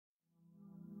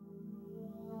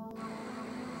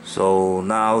So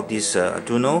now this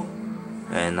Arduino,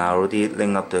 and I already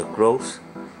link up the growth.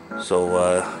 So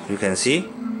you can see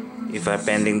if I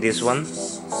bending this one,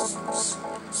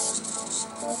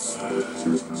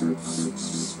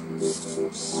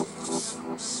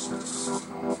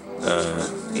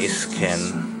 it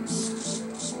can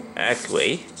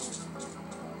activate.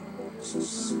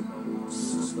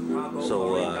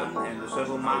 So and the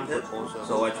servo mounted.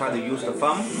 So I try to use the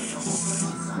thumb,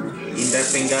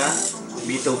 index finger,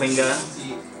 middle finger,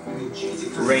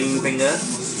 ring finger,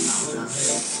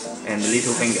 and the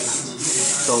little finger.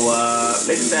 So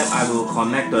next step, I will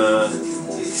connect the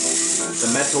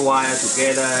metal wire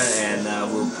together, and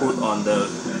we'll put on the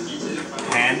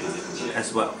hand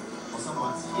as well.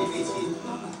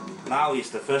 Now is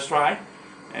the first try,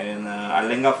 and I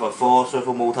link up a 4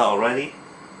 servo motor already.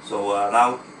 So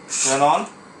now turn on,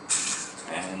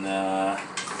 and I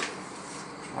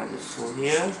just go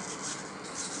here,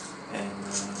 and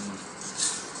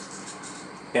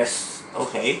yes,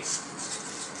 okay.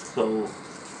 So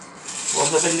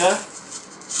pointer finger,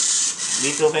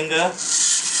 middle finger,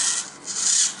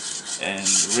 and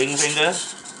ring finger,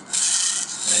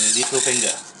 and little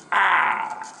finger.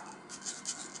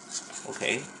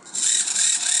 Okay.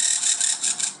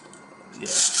 Yeah.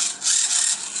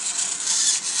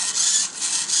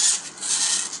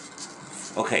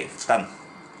 Okay, done.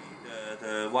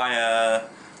 The wire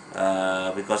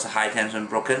because high tension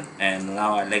broken, and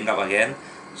now I link up again.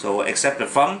 So except the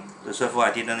thumb, the servo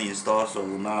I didn't install. So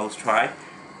now let's try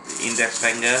the index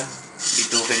finger,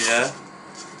 middle finger,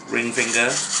 ring finger,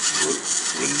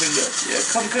 ring finger. Yeah,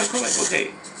 come.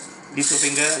 Okay, little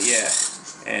finger. Yeah,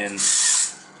 and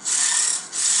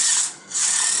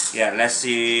yeah. Let's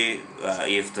see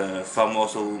if the thumb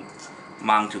also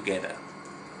mount together.